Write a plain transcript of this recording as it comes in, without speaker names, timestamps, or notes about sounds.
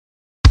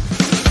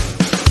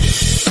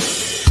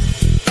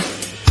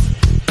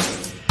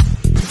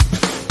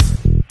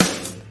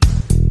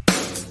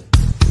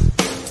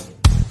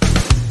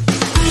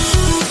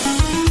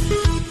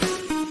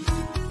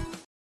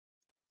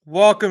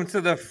Welcome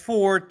to the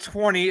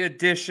 420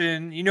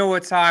 edition. You know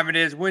what time it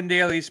is.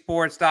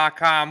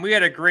 WinDailySports.com. We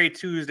had a great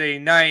Tuesday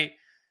night.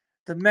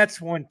 The Mets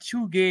won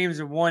 2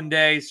 games in one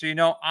day,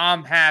 so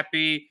I'm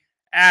happy.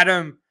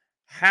 Adam,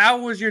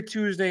 how was your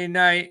Tuesday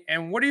night,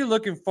 and what are you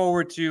looking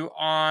forward to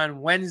on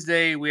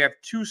Wednesday? We have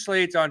two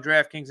slates on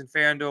DraftKings and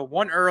FanDuel,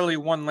 one early,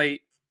 one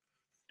late.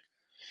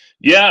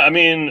 Yeah, I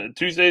mean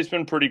Tuesday's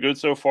been pretty good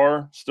so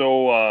far.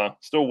 Still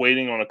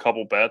waiting on a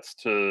couple bets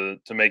to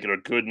make it a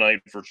good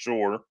night for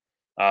sure.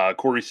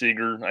 Corey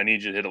Seager, I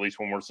need you to hit at least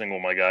one more single,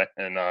 my guy,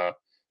 and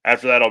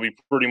after that I'll be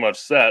pretty much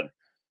set.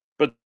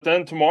 But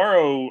then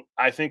tomorrow,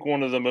 I think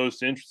one of the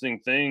most interesting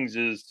things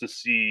is to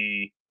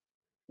see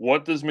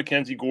what does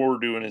Mackenzie Gore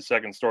do in his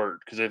second start,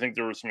 because I think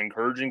there were some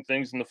encouraging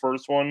things in the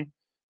first one.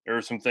 There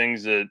are some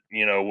things that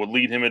would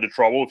lead him into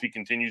trouble if he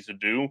continues to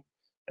do,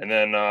 and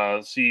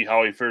then see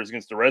how he fares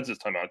against the Reds this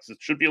time out, because it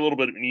should be a little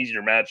bit of an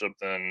easier matchup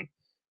than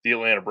the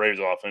Atlanta Braves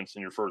offense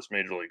in your first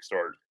major league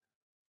start.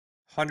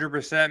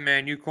 100%,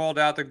 man. You called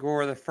out the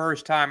Gore the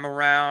first time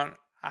around.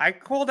 I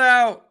called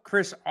out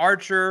Chris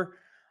Archer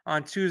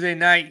on Tuesday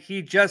night.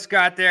 He just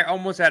got there,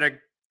 almost had a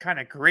kind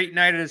of great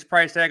night at his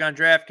price tag on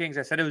DraftKings.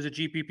 I said it was a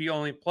GPP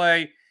only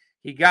play.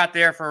 He got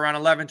there for around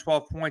 11,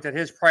 12 points at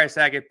his price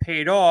tag. It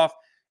paid off.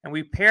 And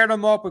we paired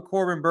him up with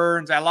Corbin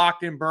Burns. I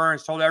locked in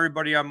Burns, told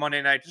everybody on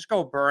Monday night, just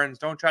go Burns.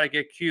 Don't try to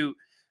get cute.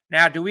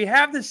 Now, do we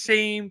have the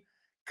same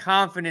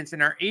confidence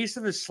in our ace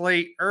of a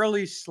slate,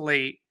 early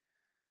slate?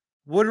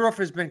 Woodruff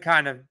has been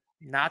kind of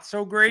not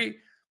so great,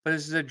 but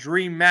this is a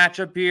dream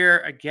matchup here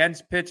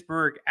against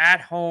Pittsburgh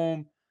at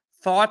home.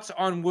 Thoughts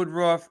on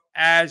Woodruff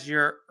as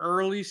your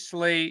early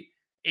slate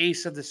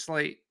ace of the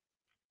slate?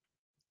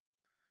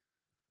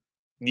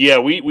 Yeah,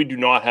 we do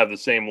not have the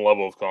same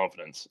level of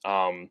confidence.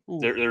 Ooh,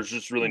 There's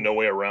just really ooh. no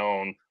way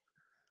around.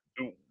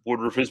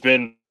 Woodruff has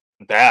been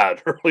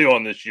bad early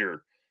on this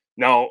year.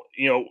 Now,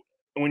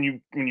 when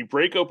you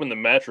break open the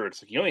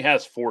metrics, he only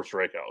has 4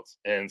 strikeouts,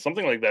 and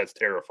something like that's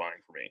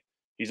terrifying for me.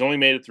 He's only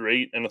made it through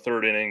 8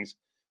 1/3 innings.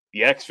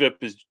 The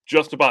xFIP is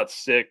just about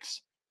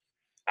 6.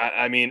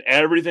 I mean,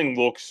 everything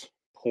looks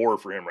poor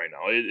for him right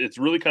now. It's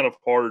really kind of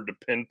hard to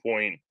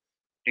pinpoint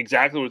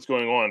exactly what's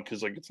going on,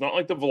 because it's not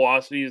like the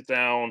velocity is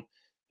down.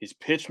 His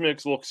pitch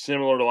mix looks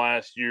similar to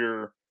last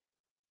year.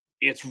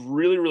 It's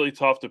really, really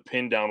tough to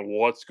pin down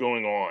what's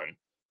going on.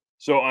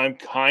 So I'm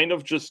going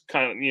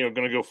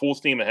to go full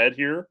steam ahead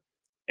here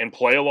and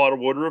play a lot of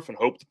Woodruff and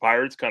hope the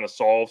Pirates kind of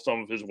solve some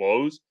of his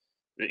woes.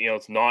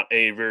 It's not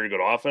a very good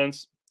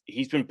offense.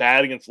 He's been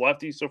bad against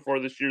lefties so far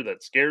this year.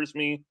 That scares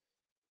me,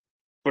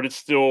 but it's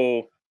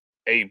still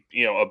a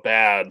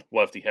bad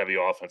lefty heavy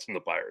offense in the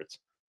Pirates.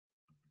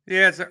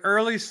 Yeah, it's an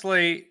early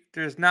slate.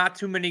 There's not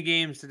too many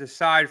games to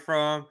decide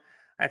from.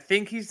 I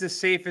think he's the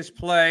safest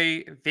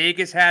play.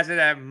 Vegas has it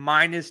at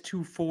minus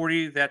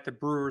 240 that the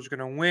Brewers going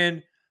to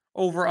win.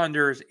 Over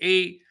under is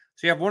 8.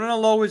 So you have one of the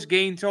lowest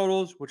gain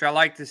totals, which I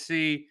like to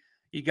see.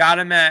 You got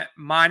him at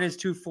minus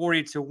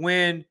 240 to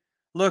win.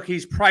 Look,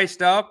 he's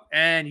priced up,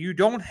 and you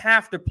don't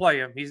have to play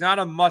him. He's not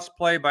a must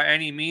play by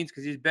any means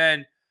because he's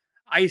been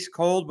ice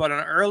cold, but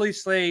an early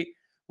slate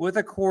with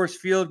a Coors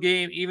Field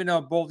game, even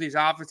though both these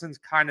offenses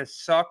kind of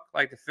suck,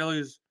 like the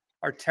Phillies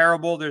are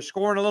terrible. They're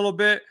scoring a little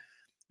bit,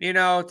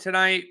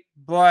 tonight,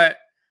 but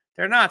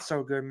they're not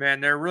so good,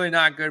 man. They're really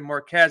not good.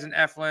 Marquez and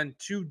Eflin,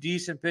 two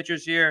decent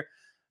pitchers here.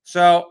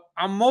 So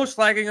I'm most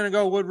likely going to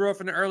go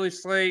Woodruff in the early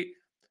slate.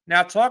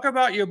 Now, talk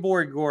about your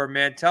boy Gore,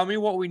 man. Tell me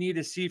what we need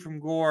to see from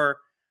Gore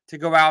to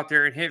go out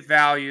there and hit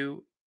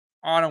value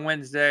on a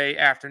Wednesday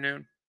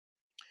afternoon.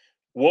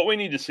 What we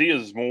need to see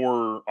is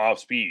more off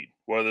speed,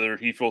 whether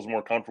he feels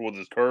more comfortable with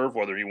his curve,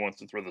 whether he wants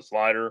to throw the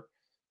slider.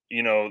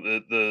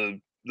 The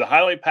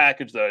highlight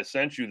package that I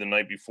sent you the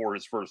night before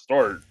his first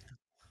start,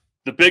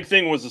 the big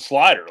thing was the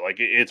slider.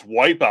 It's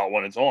wipeout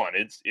when it's on.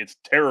 It's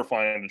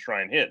terrifying to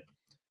try and hit.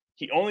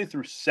 He only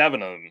threw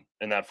 7 of them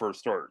in that first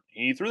start.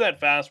 He threw that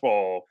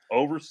fastball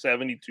over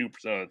 72%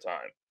 of the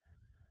time.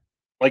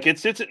 It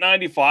sits at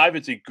 95.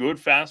 It's a good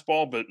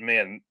fastball, but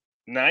man,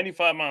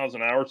 95 miles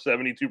an hour,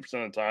 72%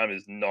 of the time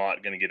is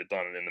not going to get it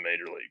done in the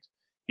major leagues.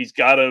 He's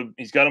got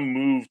to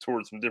move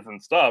towards some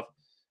different stuff.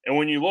 And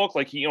when you look,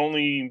 he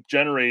only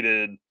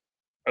generated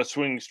a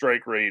swing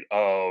strike rate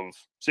of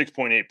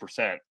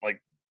 6.8%.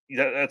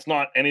 That's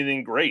not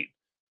anything great.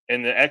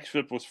 And the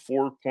xFIP was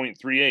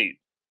 4.38.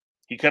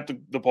 He kept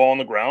the ball on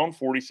the ground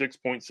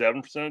 46.7%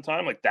 of the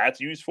time. That's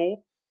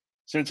useful.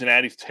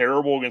 Cincinnati's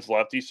terrible against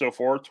lefties so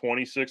far,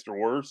 26th or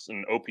worse,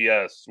 and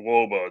OPS,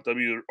 WOBA,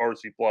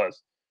 WRC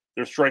plus.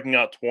 They're striking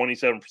out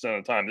 27% of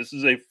the time. This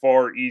is a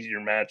far easier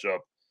matchup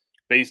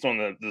based on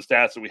the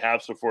stats that we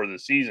have so far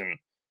this season.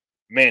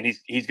 Man,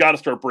 he's got to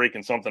start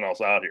breaking something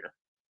else out here.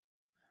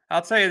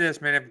 I'll tell you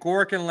this, man. If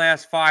Gore can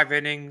last 5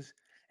 innings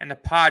and the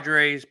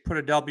Padres put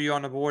a W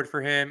on the board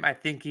for him, I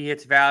think he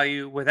hits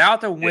value.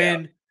 Without the Yeah.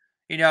 win,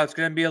 it's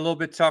going to be a little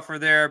bit tougher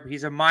there.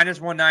 He's a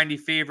minus 190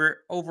 favorite,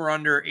 over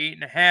under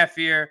 8.5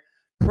 here.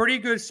 Pretty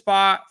good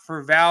spot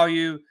for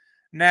value.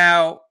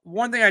 Now,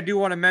 one thing I do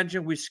want to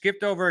mention, we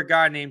skipped over a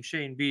guy named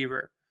Shane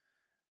Bieber.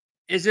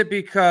 Is it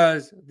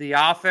because the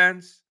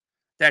offense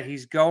that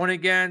he's going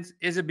against?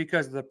 Is it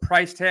because of the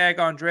price tag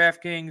on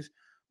DraftKings?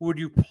 Would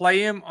you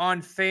play him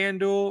on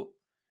FanDuel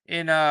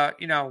in a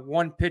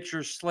one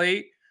pitcher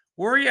slate?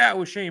 Where are you at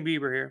with Shane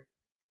Bieber here?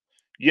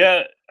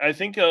 Yeah, I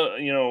think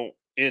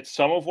it's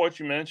some of what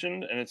you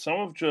mentioned, and it's some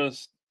of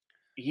just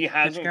he Pitch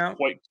hasn't count?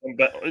 quite come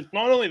back. It's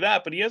not only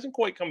that, but he hasn't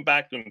quite come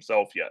back to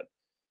himself yet.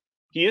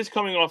 He is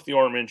coming off the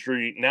arm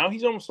injury. Now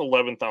he's almost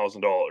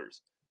 $11,000.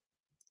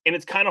 And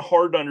it's kind of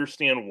hard to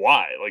understand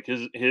why. Like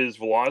his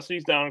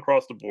velocity's down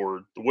across the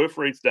board, the whiff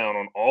rate's down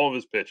on all of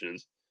his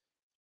pitches.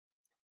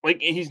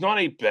 Like he's not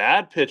a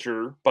bad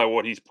pitcher by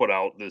what he's put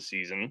out this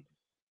season,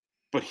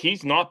 but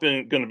he's not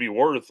been going to be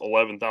worth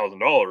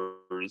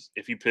 $11,000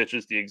 if he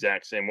pitches the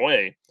exact same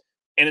way.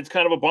 And it's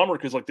kind of a bummer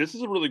because like this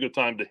is a really good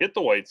time to hit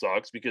the White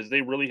Sox because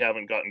they really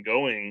haven't gotten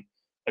going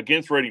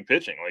against rating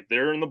pitching. Like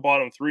they're in the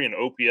bottom 3 in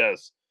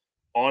OPS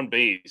on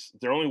base.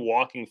 They're only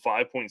walking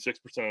 5.6%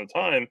 of the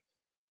time.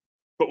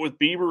 But with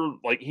Bieber,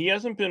 like he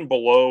hasn't been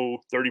below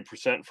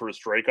 30% for a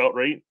strikeout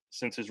rate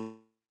since his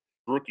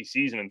rookie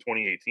season in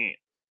 2018.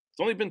 It's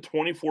only been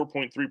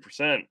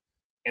 24.3%.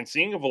 And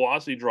seeing a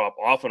velocity drop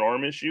off an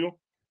arm issue,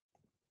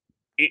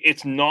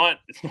 it's not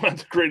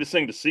the greatest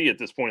thing to see at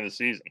this point of the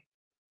season.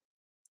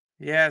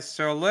 Yeah,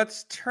 so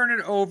let's turn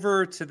it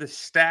over to the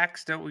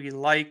stacks that we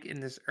like in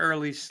this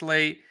early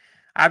slate.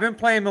 I've been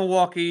playing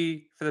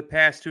Milwaukee for the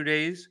past 2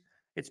 days.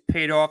 It's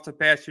paid off the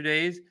past 2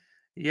 days.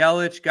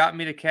 Yelich got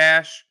me to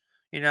cash,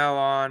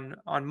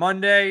 on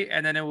Monday,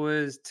 and then it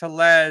was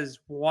Tellez,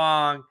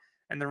 Wong,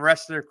 and the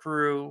rest of the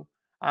crew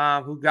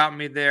who got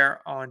me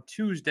there on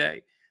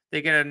Tuesday.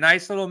 They get a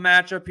nice little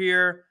matchup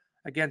here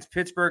against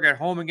Pittsburgh at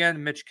home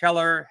again. Mitch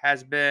Keller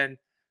has been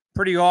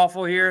pretty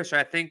awful here, so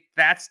I think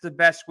that's the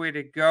best way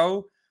to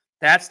go.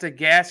 That's the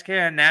gas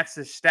can. That's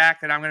the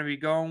stack that I'm going to be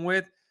going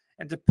with.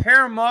 And to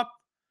pair them up,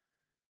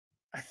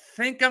 I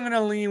think I'm going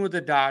to lean with the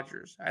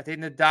Dodgers. I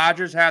think the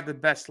Dodgers have the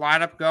best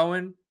lineup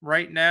going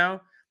right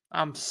now.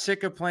 I'm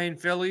sick of playing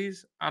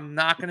Phillies. I'm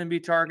not going to be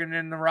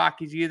targeting the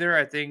Rockies either.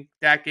 I think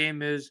that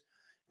game is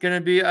going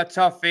to be a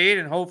tough fade,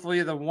 and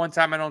hopefully the one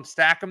time I don't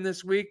stack them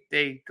this week,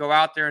 they go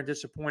out there and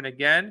disappoint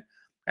again.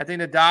 I think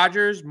the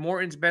Dodgers,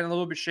 Morton's been a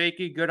little bit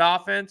shaky, good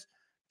offense.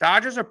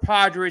 Dodgers or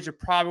Padres are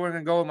probably going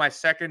to go with my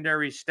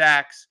secondary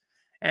stacks.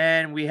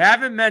 And we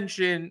haven't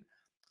mentioned,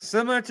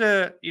 similar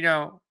to,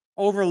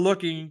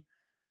 overlooking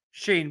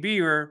Shane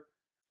Bieber,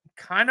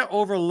 kind of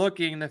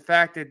overlooking the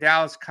fact that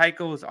Dallas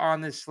Keuchel is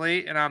on this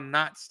slate and I'm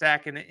not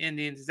stacking the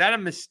Indians. Is that a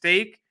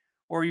mistake,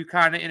 or are you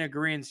kind of in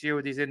agreement here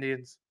with these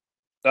Indians?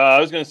 I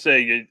was going to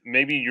say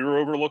maybe you're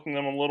overlooking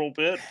them a little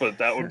bit, but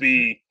that would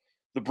be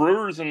the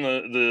Brewers and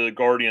the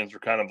Guardians are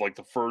kind of like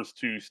the first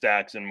two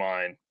stacks in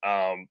mine.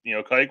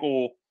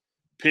 Keuchel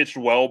pitched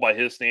well by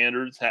his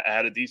standards,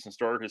 had a decent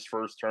start his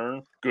first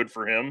turn. Good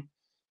for him.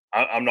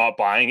 I'm not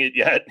buying it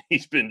yet.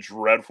 He's been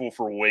dreadful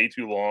for way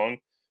too long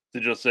to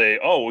just say,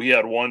 oh, well, he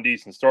had one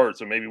decent start,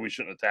 so maybe we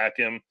shouldn't attack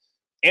him.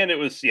 And it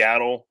was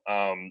Seattle.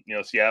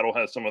 Seattle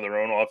has some of their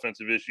own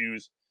offensive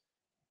issues.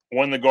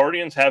 When the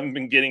Guardians haven't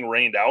been getting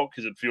rained out,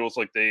 because it feels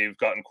like they've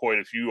gotten quite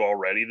a few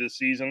already this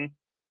season,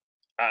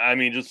 I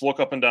mean, just look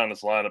up and down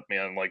this lineup,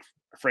 man. Like,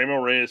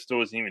 Franmil Reyes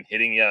still isn't even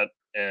hitting yet,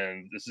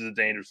 and this is a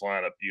dangerous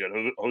lineup. You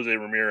got Jose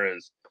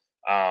Ramirez,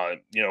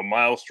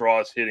 Miles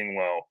Strauss hitting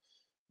well.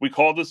 We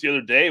called this the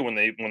other day when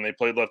they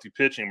played lefty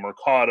pitching.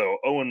 Mercado,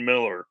 Owen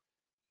Miller,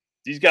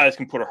 these guys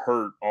can put a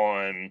hurt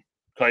on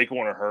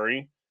Keuchel in a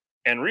hurry.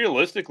 And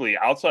realistically,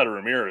 outside of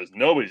Ramirez,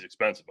 nobody's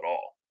expensive at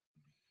all.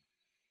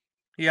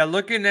 Yeah,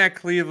 looking at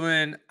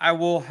Cleveland, I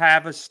will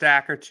have a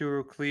stack or two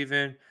of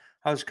Cleveland.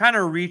 I was kind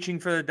of reaching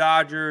for the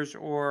Dodgers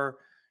or,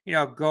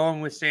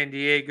 going with San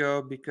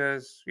Diego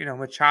because,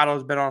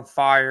 Machado's been on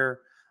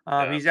fire.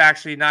 He's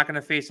actually not going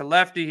to face a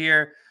lefty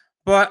here.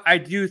 But I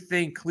do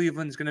think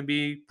Cleveland's going to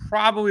be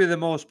probably the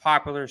most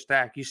popular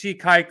stack. You see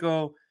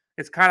Keuchel,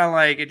 it's kind of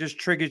like it just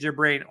triggers your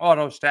brain,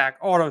 auto stack.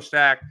 But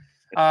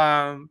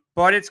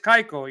it's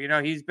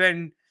Keuchel. He's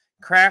been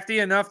crafty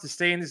enough to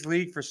stay in this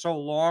league for so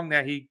long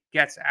that he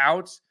gets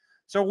outs.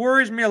 So it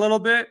worries me a little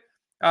bit.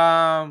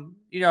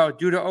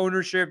 Due to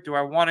ownership, do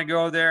I want to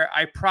go there?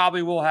 I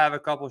probably will have a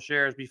couple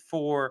shares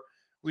before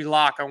we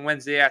lock on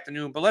Wednesday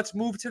afternoon. But let's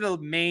move to the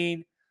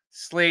main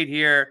slate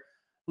here.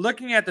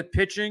 Looking at the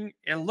pitching,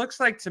 it looks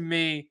like to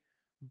me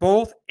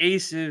both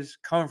aces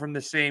come from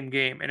the same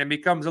game, and it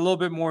becomes a little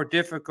bit more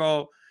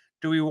difficult.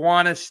 Do we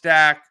want to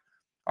stack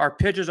our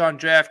pitchers on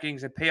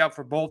DraftKings and pay up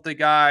for both the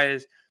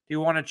guys? Do you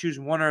want to choose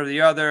one or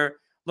the other?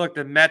 Look,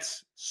 the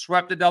Mets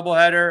swept the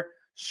doubleheader.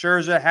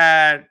 Scherzer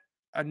had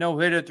a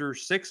no-hitter through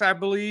 6, I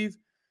believe.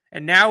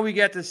 And now we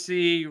get to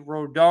see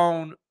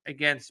Rodon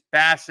against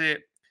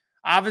Bassett.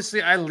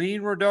 Obviously, I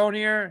lean Rodon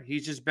here.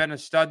 He's just been a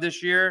stud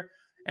this year,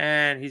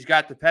 and he's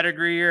got the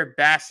pedigree here.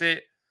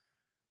 Bassett,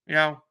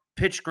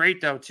 pitched great,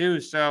 though, too.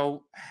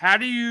 So how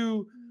do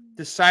you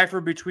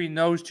decipher between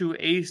those two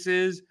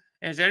aces?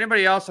 And is there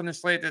anybody else on the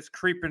slate that's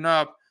creeping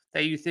up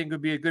that you think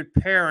would be a good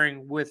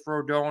pairing with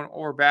Rodon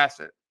or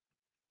Bassett?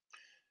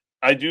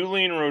 I do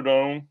lean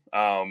Rodon.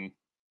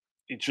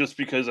 just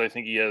because I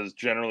think he has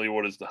generally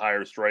what is the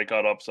higher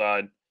strikeout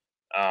upside.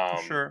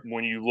 for sure.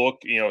 When you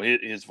look,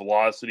 his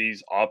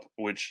velocity's up,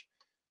 which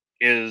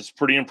is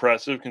pretty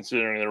impressive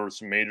considering there were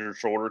some major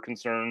shoulder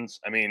concerns.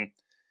 I mean,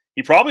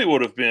 he probably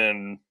would have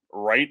been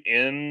right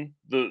in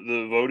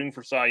the voting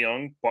for Cy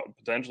Young,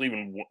 potentially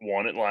even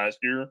won it last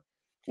year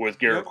with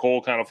Garrett Yep.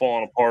 Cole kind of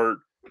falling apart.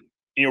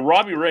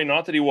 Robbie Ray,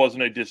 not that he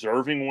wasn't a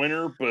deserving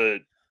winner, but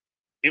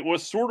it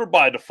was sort of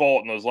by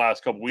default in those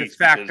last couple De weeks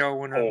because facto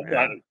winner. Cole Yeah.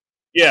 kind of,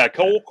 yeah,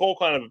 Cole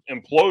kind of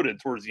imploded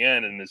towards the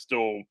end and is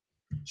still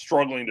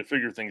struggling to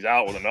figure things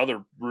out with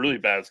another really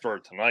bad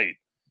start tonight.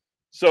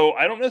 So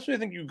I don't necessarily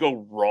think you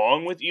go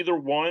wrong with either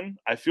one.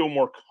 I feel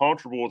more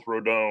comfortable with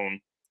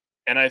Rodon.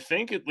 And I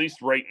think at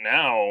least right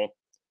now,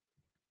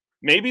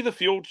 maybe the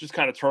field just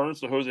kind of turns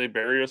to Jose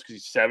Barrios because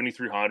he's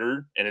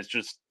 7,300. And it's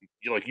just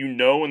like, in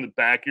the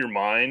back of your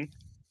mind,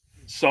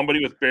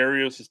 somebody with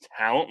Barrios'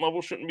 talent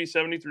level shouldn't be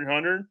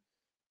 7,300.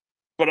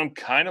 But I'm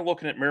kind of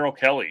looking at Merrill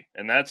Kelly,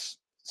 and that's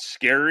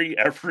scary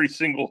every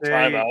single There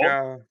time you out.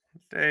 go.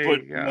 There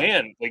But you go.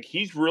 man, like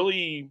he's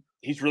really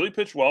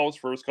pitched well his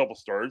first couple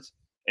starts,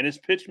 and his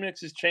pitch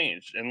mix has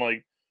changed. And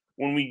like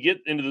when we get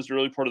into this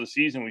early part of the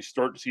season, we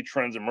start to see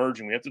trends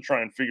emerging. We have to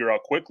try and figure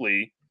out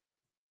quickly: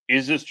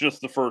 is this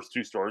just the first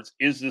two starts?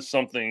 Is this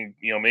something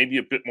maybe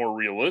a bit more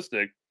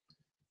realistic?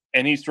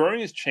 And he's throwing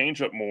his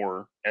changeup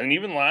more, and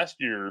even last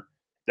year,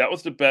 that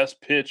was the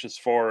best pitch as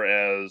far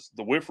as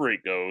the whiff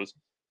rate goes.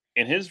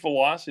 And his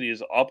velocity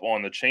is up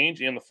on the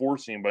change and the four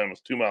seam by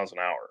almost 2 miles an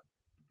hour.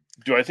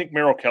 Do I think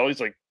Merrill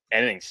Kelly's like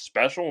anything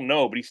special?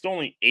 No, but he's still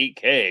only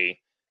 8K,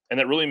 and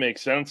that really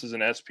makes sense as an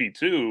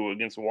SP2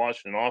 against the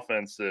Washington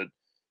offense that,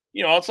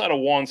 outside of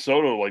Juan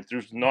Soto, like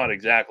there's not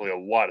exactly a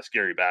lot of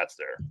scary bats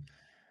there.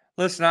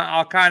 Listen,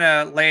 I'll kind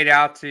of lay it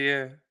out to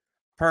you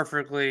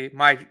perfectly.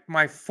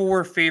 My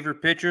four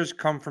favorite pitchers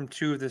come from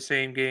two of the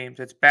same games.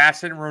 It's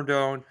Bassett and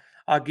Rodon.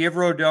 I'll give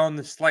Rodon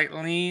the slight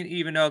lean,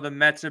 even though the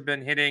Mets have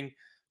been hitting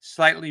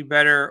slightly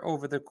better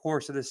over the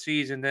course of the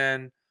season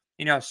than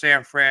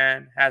San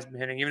Fran has been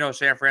hitting. Even though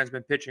San Fran's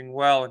been pitching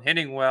well and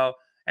hitting well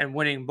and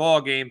winning ball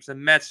games, the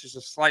Mets just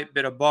a slight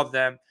bit above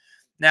them.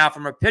 Now,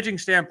 from a pitching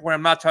standpoint,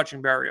 I'm not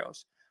touching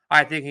Barrios.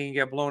 I think he can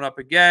get blown up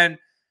again.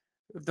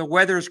 If the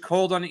weather is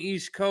cold on the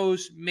East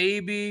Coast,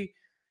 maybe.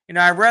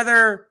 I'd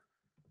rather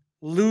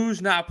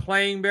lose not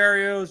playing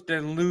Barrios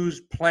than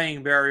lose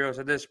playing Barrios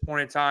at this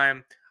point in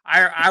time.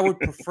 I would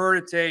prefer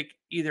to take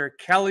either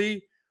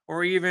Kelly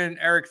or even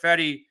Erick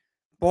Fedde.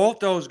 Both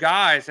those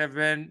guys have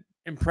been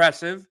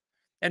impressive,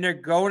 and they're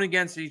going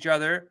against each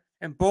other,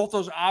 and both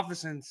those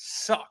offenses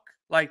suck.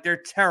 Like, they're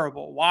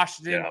terrible.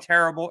 Washington,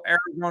 terrible.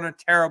 Arizona,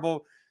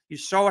 terrible. You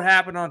saw what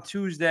happened on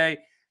Tuesday.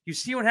 You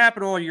see what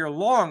happened all year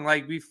long.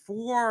 Like,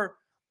 before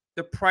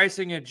the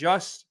pricing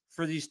adjusts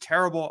for these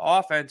terrible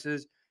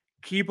offenses,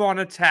 keep on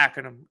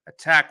attacking them.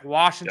 Attack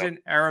Washington,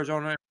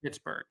 Arizona, and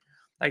Pittsburgh.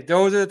 Like,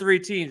 those are the three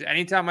teams.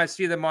 Anytime I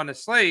see them on the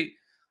slate,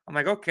 I'm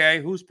like,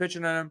 okay, who's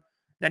pitching them?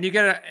 Then you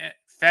get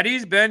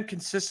Fedde's been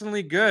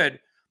consistently good,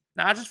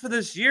 not just for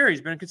this year. He's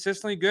been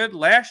consistently good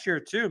last year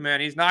too, man.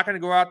 He's not going to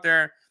go out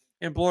there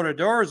and blow the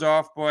doors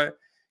off, but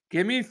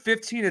give me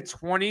 15 to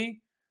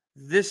 20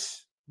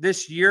 this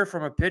year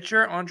from a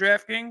pitcher on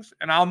DraftKings,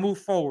 and I'll move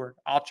forward.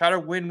 I'll try to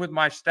win with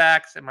my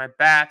stacks and my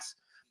bats.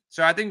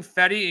 So I think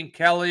Fedde and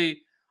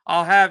Kelly,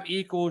 I'll have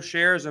equal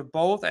shares of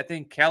both. I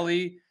think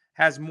Kelly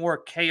has more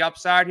K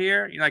upside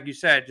here. Like you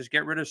said, just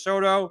get rid of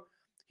Soto.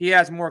 He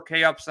has more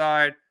K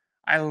upside.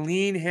 I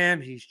lean him.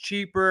 He's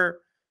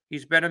cheaper.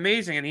 He's been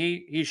amazing, and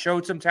he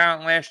showed some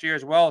talent last year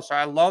as well. So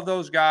I love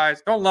those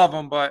guys. Don't love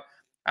them, but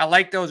I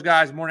like those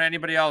guys more than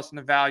anybody else in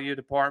the value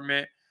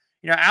department.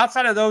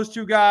 Outside of those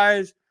two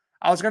guys,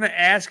 I was going to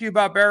ask you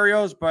about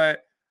Barrios,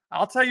 but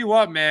I'll tell you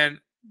what, man.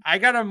 I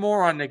got him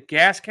more on the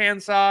gas can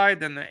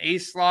side than the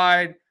ace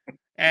slide,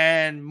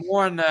 and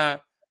more on the.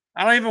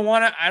 I don't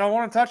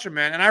want to touch him,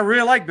 man. And I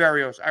really like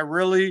Barrios. I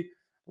really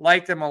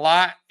liked him a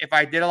lot. If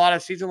I did a lot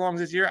of season longs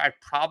this year, I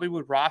probably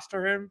would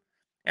roster him,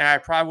 and I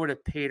probably would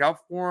have paid up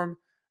for him,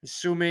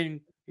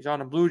 assuming he's on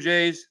the Blue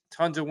Jays,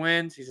 tons of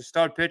wins. He's a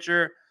stud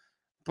pitcher.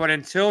 But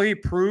until he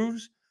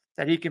proves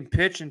that he can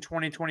pitch in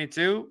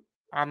 2022,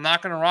 I'm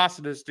not going to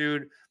roster this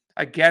dude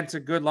against a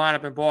good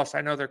lineup in Boston.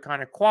 I know they're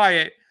kind of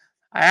quiet.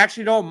 I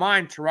actually don't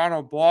mind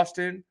Toronto,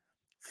 Boston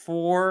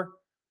for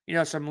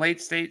some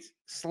late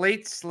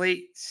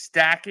slate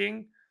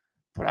stacking,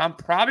 but I'm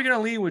probably going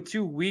to lean with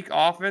two weak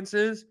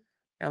offenses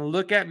and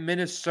look at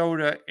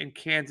Minnesota and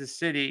Kansas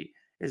City.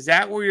 Is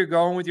that where you're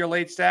going with your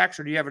late stacks,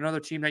 or do you have another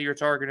team that you're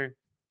targeting?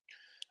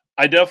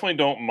 I definitely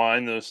don't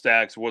mind those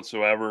stacks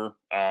whatsoever.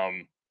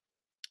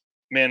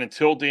 Man,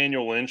 until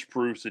Daniel Lynch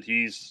proves that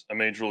he's a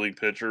major league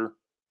pitcher,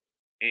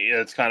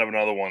 it's kind of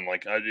another one.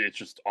 Like, it's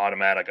just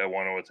automatic. I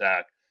want to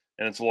attack.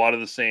 And it's a lot of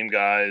the same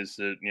guys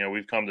that,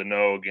 we've come to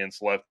know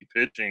against lefty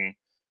pitching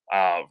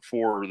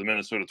for the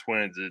Minnesota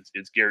Twins.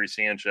 It's Gary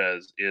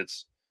Sanchez.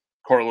 It's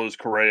Carlos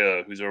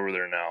Correa, who's over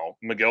there now.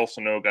 Miguel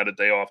Sano got a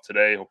day off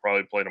today. He'll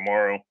probably play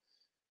tomorrow.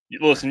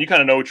 Listen, you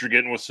kind of know what you're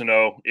getting with Sano.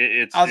 I was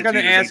It's going to either going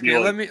to ask be you.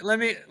 like Let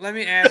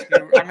me ask you.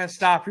 I'm going to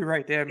stop you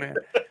right there, man.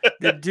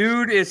 The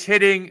dude is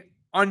hitting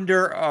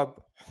under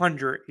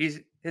 100.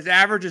 His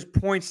average is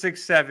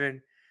 0.67.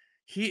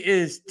 He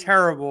is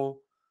terrible.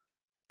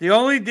 The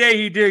only day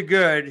he did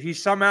good, he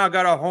somehow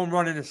got a home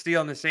run and a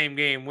steal in the same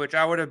game, which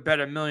I would have bet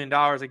 $1 million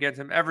against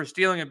him ever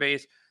stealing a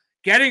base,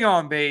 getting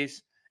on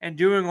base, and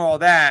doing all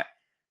that.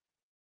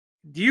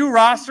 Do you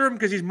roster him?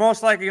 Because he's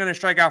most likely going to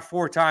strike out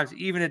 4 times,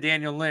 even to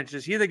Daniel Lynch.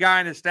 Is he the guy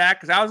in the stack?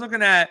 Because I was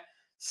looking at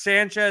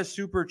Sanchez,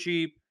 super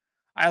cheap.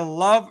 I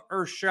love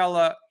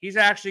Urshela. He's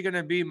actually going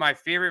to be my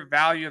favorite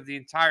value of the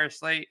entire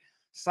slate.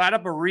 Slide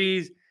up a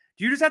Reese.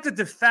 Do you just have to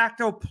de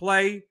facto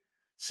play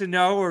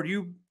Sano, or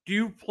do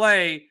you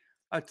play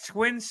a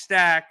twin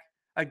stack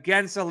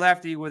against a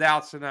lefty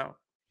without Sano?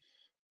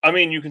 I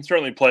mean, you can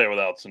certainly play it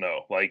without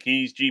Sano. Like,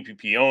 he's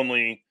GPP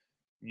only.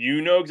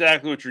 You know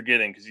exactly what you're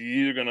getting because he's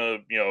either gonna,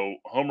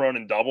 home run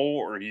and double,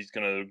 or he's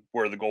gonna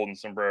wear the golden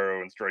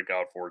sombrero and strike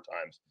out 4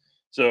 times.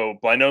 So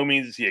by no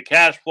means is he a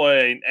cash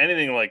play,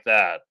 anything like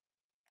that.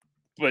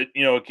 But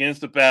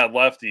against a bad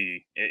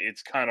lefty,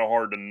 it's kind of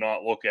hard to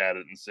not look at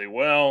it and say,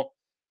 well,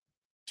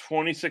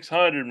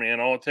 2,600,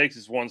 man, all it takes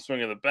is one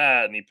swing of the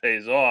bat and he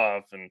pays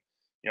off, and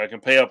I can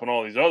pay up in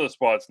all these other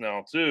spots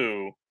now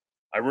too.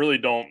 I really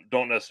don't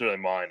necessarily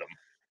mind him.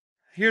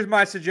 Here's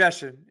my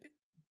suggestion.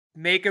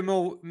 Make a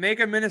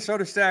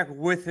Minnesota stack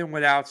with him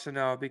without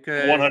Sano,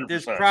 because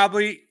there's 100%.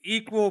 probably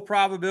equal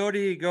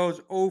probability he goes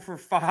 0 for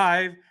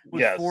 5 with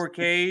Yes. 4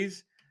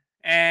 Ks,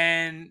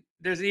 and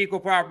there's an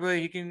equal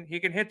probability he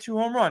can hit 2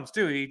 home runs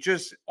too. He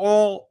just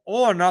all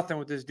or nothing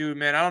with this dude,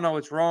 man. I don't know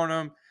what's wrong with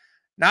him.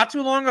 Not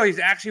too long ago,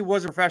 he actually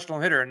was a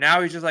professional hitter.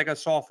 Now he's just like a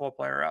softball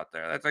player out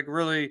there. That's like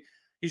really,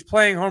 he's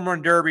playing home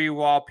run derby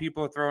while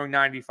people are throwing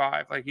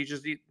 95. Like he's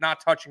not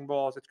touching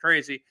balls. It's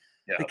crazy.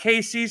 Yeah. The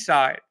KC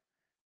side.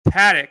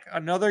 Paddock,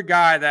 another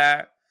guy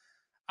that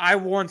I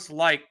once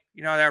liked,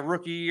 that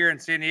rookie year in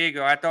San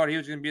Diego. I thought he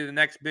was going to be the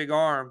next big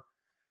arm.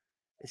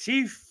 Is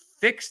he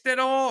fixed at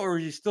all, or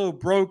is he still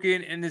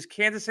broken? And does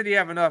Kansas City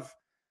have enough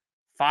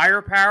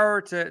firepower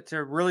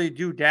to really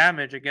do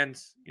damage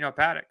against,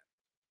 Paddock?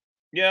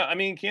 Yeah, I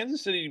mean,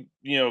 Kansas City,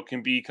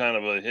 can be kind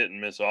of a hit and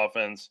miss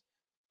offense,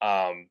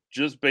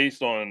 just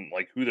based on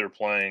like who they're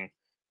playing.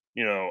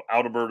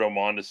 Alberto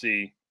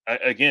Mondesi,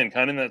 again,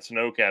 kind of in that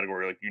Sano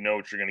category. Like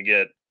what you're going to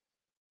get.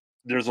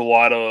 There's a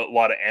lot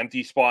of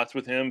empty spots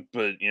with him,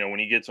 but when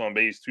he gets on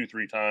base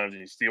 2-3 times and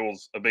he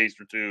steals a base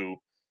or 2,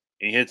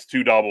 and he hits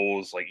 2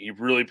 doubles, like he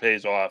really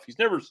pays off. He's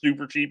never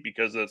super cheap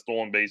because of that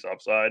stolen base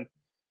upside,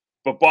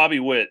 but Bobby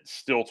Witt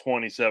still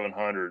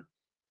 2,700.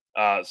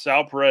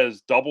 Sal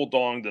Perez double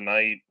donged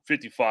tonight,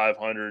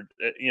 5,500.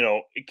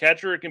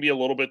 Catcher, it can be a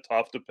little bit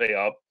tough to pay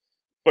up,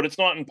 but it's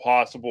not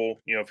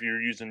impossible. If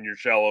you're using your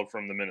Urshela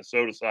from the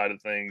Minnesota side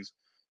of things,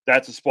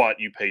 that's a spot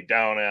you pay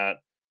down at.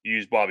 You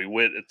use Bobby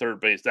Witt at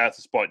third base. That's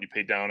the spot you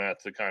pay down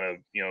at to kind of,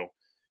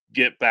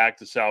 get back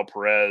to Sal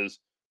Perez.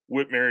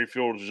 Whit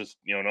Merrifield is just,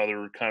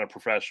 another kind of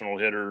professional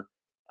hitter.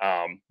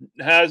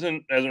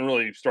 Hasn't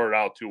really started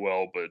out too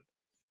well, but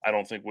I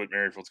don't think Whit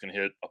Merrifield's going to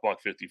hit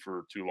 $150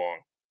 for too long.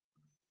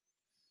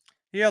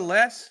 Yeah,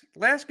 last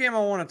game I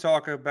want to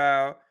talk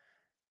about,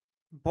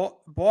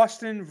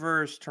 Boston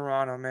versus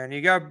Toronto, man.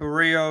 You got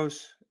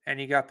Berrios and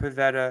you got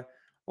Pivetta.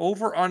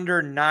 Over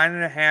under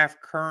 9.5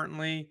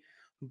 currently.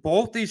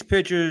 Both these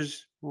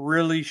pitchers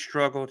really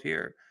struggled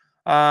here.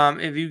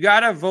 If you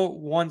got to vote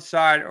one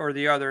side or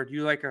the other, do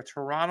you like a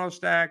Toronto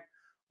stack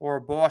or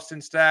a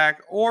Boston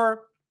stack?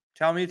 Or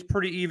tell me it's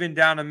pretty even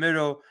down the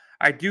middle.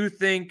 I do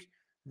think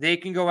they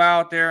can go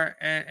out there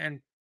and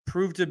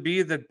prove to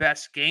be the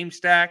best game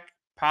stack,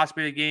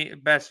 possibly the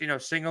best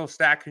single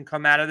stack can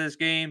come out of this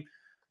game.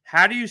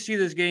 How do you see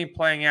this game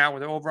playing out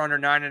with over under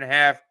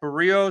 9.5?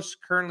 Berrios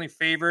currently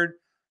favored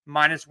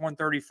minus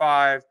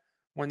 135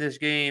 when this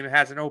game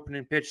has an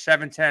opening pitch,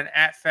 7:10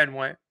 at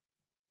Fenway.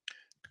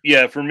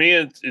 Yeah, for me,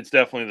 it's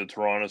definitely the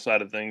Toronto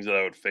side of things that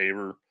I would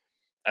favor.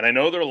 And I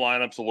know their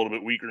lineup's a little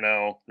bit weaker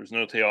now. There's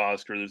no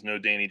Teoscar. There's no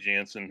Danny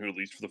Jansen, who at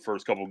least for the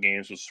first couple of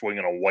games was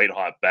swinging a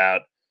white-hot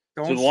bat.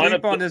 Don't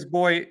sleep on this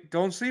boy.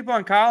 Don't sleep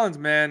on Collins,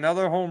 man.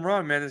 Another home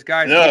run, man. This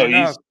guy's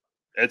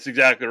that's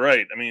exactly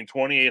right. I mean,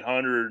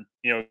 2,800,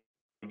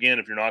 again,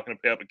 if you're not going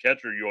to pay up a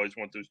catcher, you always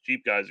want those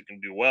cheap guys that can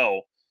do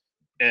well.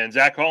 And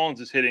Zach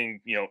Collins is hitting,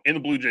 in the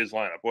Blue Jays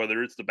lineup,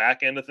 whether it's the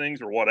back end of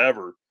things or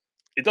whatever,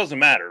 it doesn't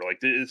matter. Like,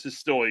 this is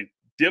still a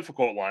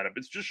difficult lineup.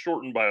 It's just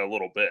shortened by a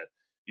little bit.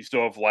 You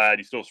still have Vlad,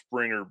 you still have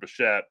Springer,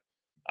 Bichette,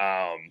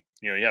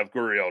 you have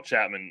Gurriel,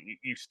 Chapman.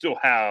 You still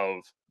have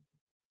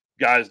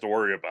guys to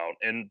worry about.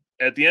 And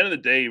at the end of the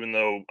day, even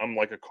though I'm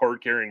like a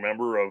card-carrying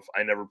member of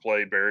I never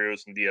play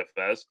Berrios and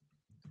DFS,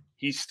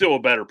 he's still a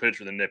better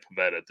pitcher than Nick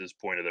Pivetta at this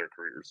point of their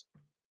careers.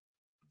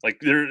 Like,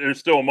 there's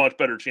still a much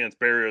better chance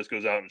Berrios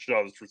goes out and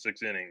shoves for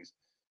 6 innings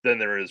than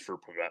there is for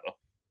Pivetta.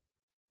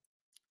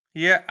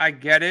 Yeah, I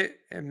get it.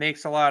 It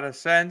makes a lot of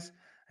sense.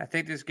 I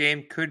think this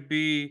game could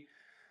be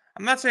 –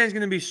 I'm not saying it's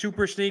going to be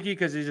super sneaky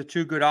because these are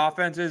two good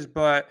offenses,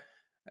 but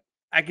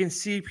I can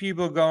see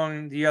people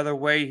going the other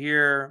way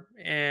here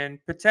and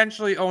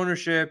potentially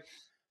ownership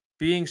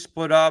being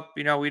split up.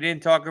 We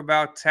didn't talk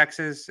about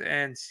Texas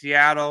and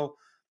Seattle.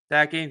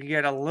 That game can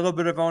get a little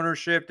bit of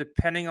ownership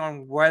depending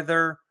on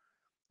weather.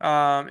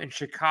 In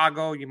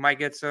Chicago, you might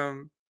get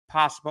some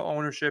possible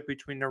ownership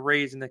between the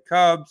Rays and the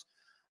Cubs.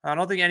 I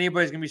don't think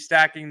anybody's going to be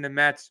stacking the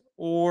Mets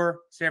or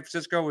San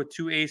Francisco with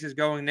two aces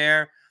going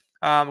there.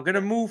 I'm going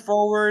to move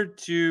forward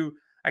to,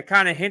 I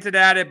kind of hinted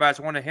at it, but I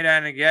just want to hit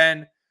on it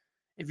again.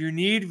 If you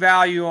need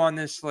value on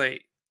this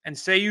slate, and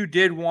say you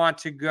did want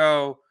to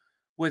go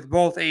with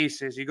both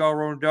aces, you go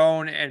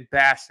Rondon and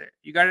Bassett,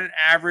 you got an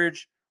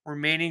average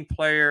remaining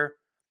player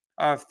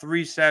of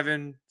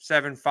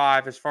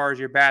 3.775 as far as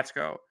your bats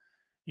go.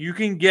 You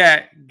can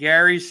get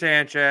Gary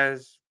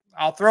Sanchez.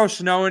 I'll throw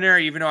Snow in there,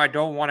 even though I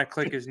don't want to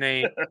click his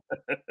name.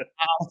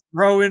 I'll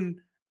throw in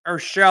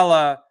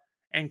Urshela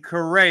and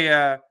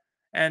Correa,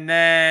 and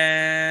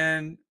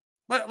then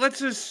let's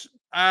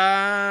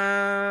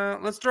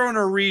throw in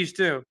a Reese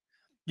too.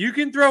 You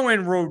can throw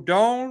in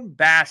Rodon,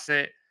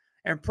 Bassett,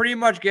 and pretty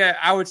much get,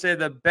 I would say,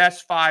 the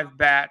best 5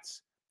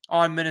 bats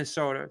on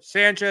Minnesota.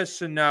 Sanchez,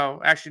 Sano,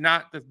 actually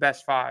not the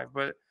best 5,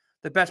 but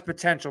the best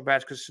potential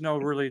bats because Snow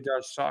really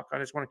does suck. I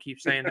just want to keep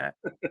saying that.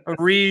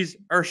 Reese,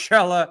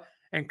 Urshela,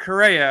 and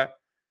Correa.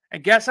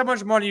 And guess how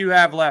much money you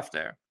have left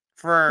there?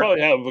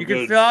 You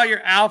can fill out your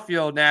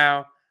outfield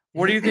now.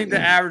 What do you think the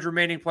average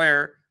remaining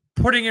player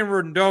putting in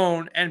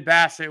Rondon and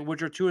Bassett,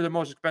 which are two of the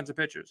most expensive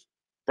pitchers?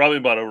 Probably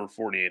about over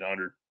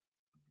 4,800.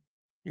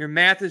 Your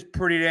math is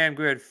pretty damn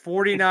good.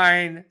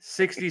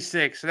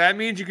 49.66. So that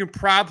means you can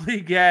probably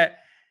get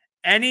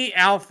any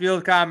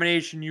outfield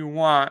combination you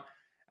want.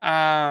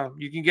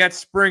 You can get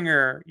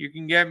Springer. You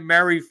can get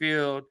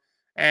Merrifield.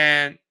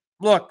 And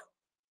look,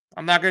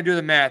 I'm not going to do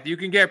the math. You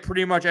can get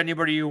pretty much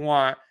anybody you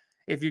want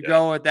if you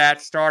go with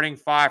that starting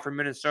 5 for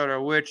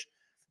Minnesota, which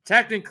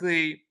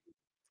technically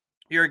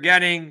you're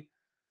getting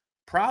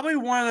probably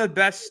one of the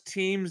best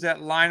teams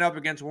that line up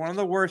against one of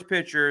the worst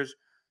pitchers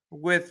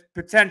with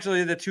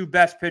potentially the 2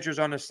 best pitchers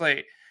on the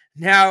slate.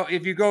 Now,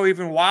 if you go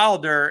even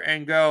wilder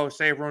and go,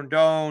 say,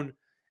 Rondon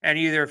and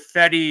either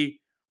Fedde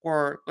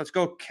or let's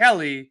go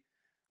Kelly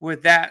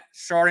with that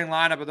starting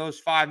lineup of those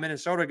 5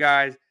 Minnesota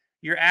guys,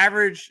 your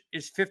average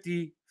is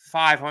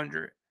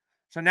 5,500.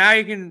 So now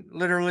you can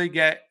literally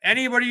get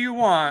anybody you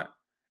want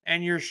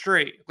and you're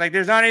straight. Like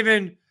there's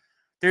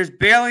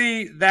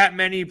barely that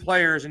many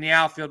players in the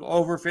outfield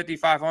over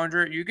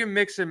 5,500. You can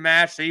mix and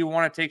match. Say you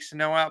want to take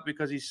Sano out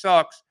because he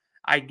sucks.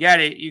 I get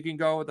it. You can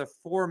go with a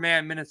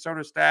 4-man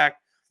Minnesota stack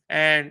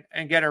and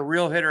get a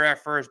real hitter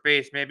at first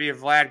base. Maybe a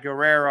Vlad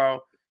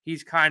Guerrero.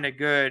 He's kind of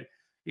good.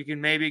 You can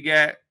maybe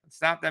get,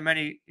 it's not that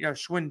many,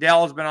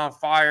 Schwindel's been on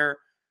fire.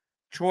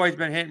 Troy's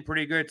been hitting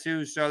pretty good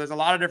too. So there's a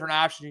lot of different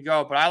options you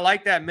go. But I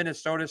like that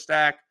Minnesota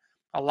stack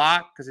a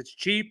lot because it's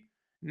cheap.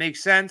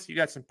 Makes sense. You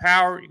got some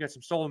power. You got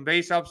some stolen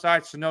base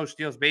upside. Sano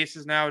steals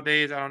bases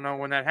nowadays. I don't know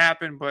when that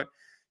happened, but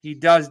he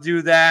does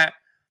do that.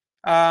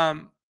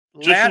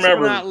 Just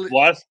remember,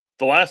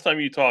 the last time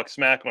you talked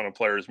smack on a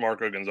player is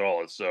Marco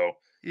Gonzalez. So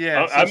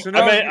yeah,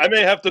 I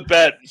may have to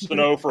bet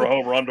Sano for a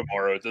home run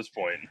tomorrow at this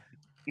point.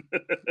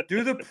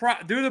 do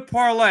the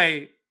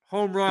parlay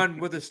home run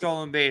with a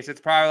stolen base.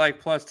 It's probably like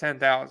plus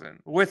 10,000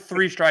 with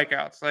 3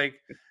 strikeouts. Like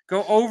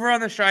go over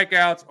on the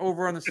strikeouts,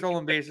 over on the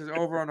stolen bases,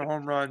 over on the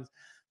home runs.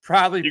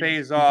 Probably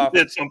pays off.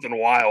 Did something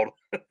wild.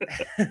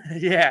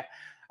 Yeah.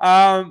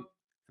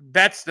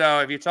 Bets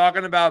though, if you're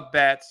talking about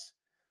bets,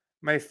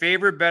 my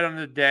favorite bet on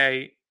the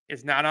day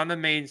is not on the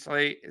main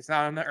slate. It's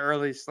not on the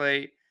early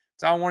slate.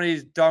 It's on one of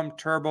these dumb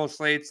turbo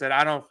slates that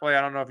I don't play.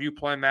 I don't know if you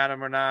play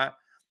Madden or not,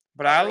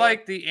 but I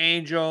like the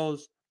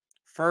Angels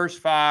first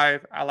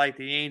 5. I like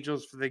the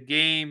Angels for the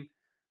game.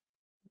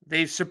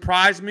 They've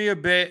surprised me a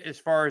bit as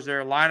far as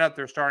their lineup.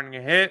 They're starting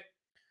to hit.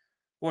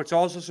 What's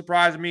also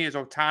surprised me is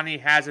Ohtani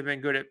hasn't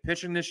been good at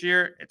pitching this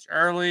year. It's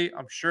early.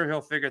 I'm sure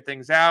he'll figure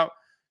things out.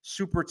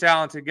 Super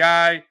talented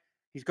guy.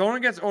 He's going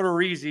against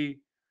Odorizzi,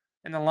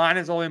 and the line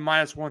is only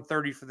minus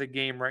 130 for the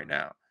game right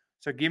now.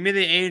 So give me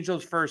the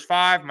Angels first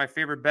 5, my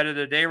favorite bet of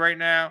the day right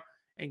now,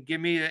 and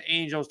give me the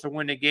Angels to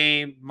win the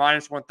game,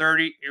 minus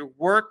 130. It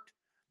worked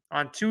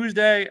on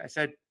Tuesday. I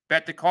said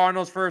bet the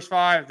Cardinals first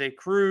 5. They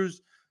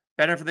cruised.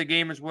 Better for the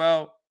game as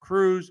well.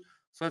 Cruise.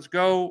 So let's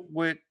go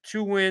with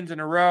 2 wins in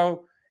a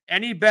row.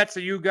 Any bets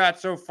that you got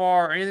so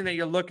far, or anything that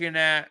you're looking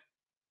at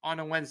on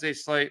a Wednesday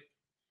slate?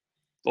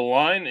 The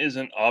line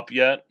isn't up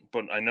yet,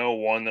 but I know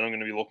one that I'm going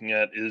to be looking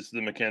at is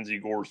the Mackenzie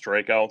Gore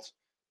strikeouts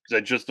because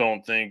I just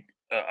don't think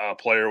a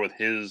player with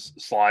his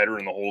slider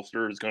in the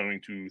holster is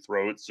going to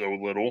throw it so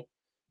little.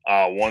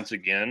 Once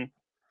again,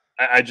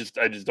 I just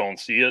don't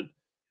see it.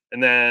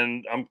 And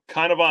then I'm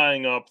kind of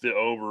eyeing up the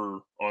over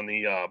on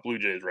the Blue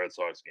Jays Red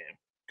Sox game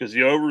because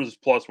the over is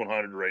plus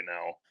 100 right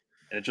now,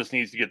 and it just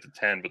needs to get to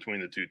 10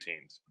 between the 2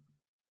 teams.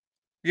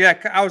 Yeah,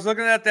 I was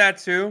looking at that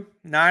too.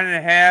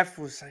 9.5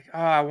 was like, oh,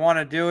 I want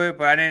to do it,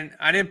 but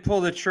I didn't pull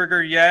the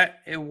trigger yet.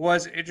 It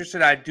was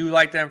interested. I do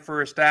like them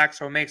for a stack,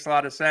 so it makes a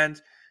lot of sense.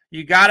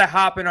 You got to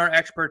hop in our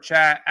expert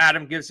chat.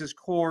 Adam gives his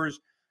cores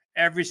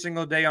every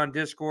single day on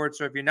Discord.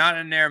 So if you're not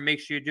in there, make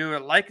sure you do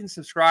it. Like and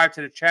subscribe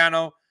to the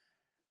channel.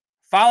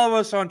 Follow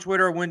us on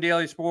Twitter, Win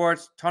Daily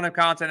Sports. Ton of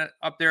content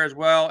up there as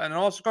well. And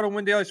also go to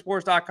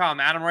windailysports.com.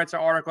 Adam writes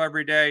an article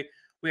every day.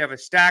 We have a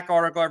stack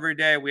article every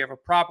day. We have a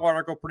prop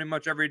article pretty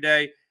much every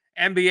day.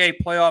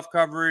 NBA playoff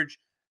coverage.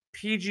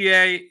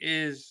 PGA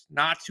is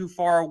not too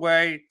far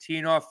away.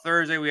 Teeing off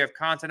Thursday. We have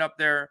content up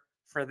there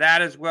for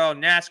that as well.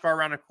 NASCAR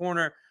around the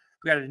corner.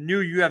 We got a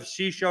new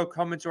UFC show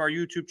coming to our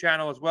YouTube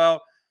channel as well.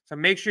 So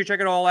make sure you check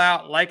it all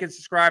out. Like and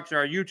subscribe to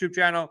our YouTube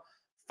channel.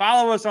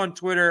 Follow us on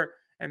Twitter.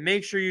 And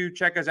make sure you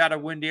check us out at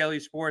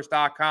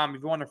windailysports.com.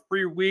 If you want a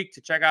free week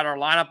to check out our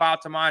lineup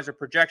optimizer,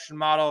 projection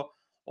model,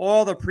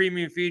 all the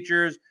premium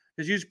features,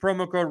 just use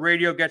promo code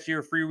RADIO, gets you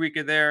a free week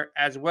of there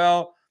as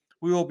well.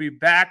 We will be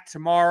back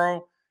tomorrow.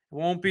 It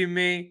won't be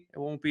me. It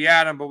won't be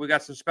Adam, but we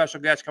got some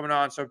special guests coming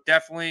on. So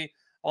definitely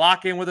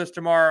lock in with us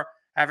tomorrow.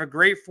 Have a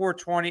great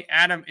 420.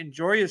 Adam,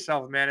 enjoy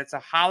yourself, man. It's a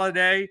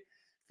holiday.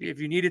 If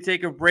you need to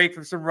take a break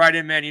from some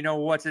writing, man, you know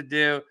what to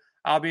do.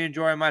 I'll be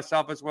enjoying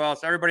myself as well.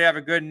 So everybody have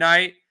a good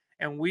night.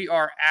 And we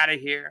are out of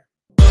here.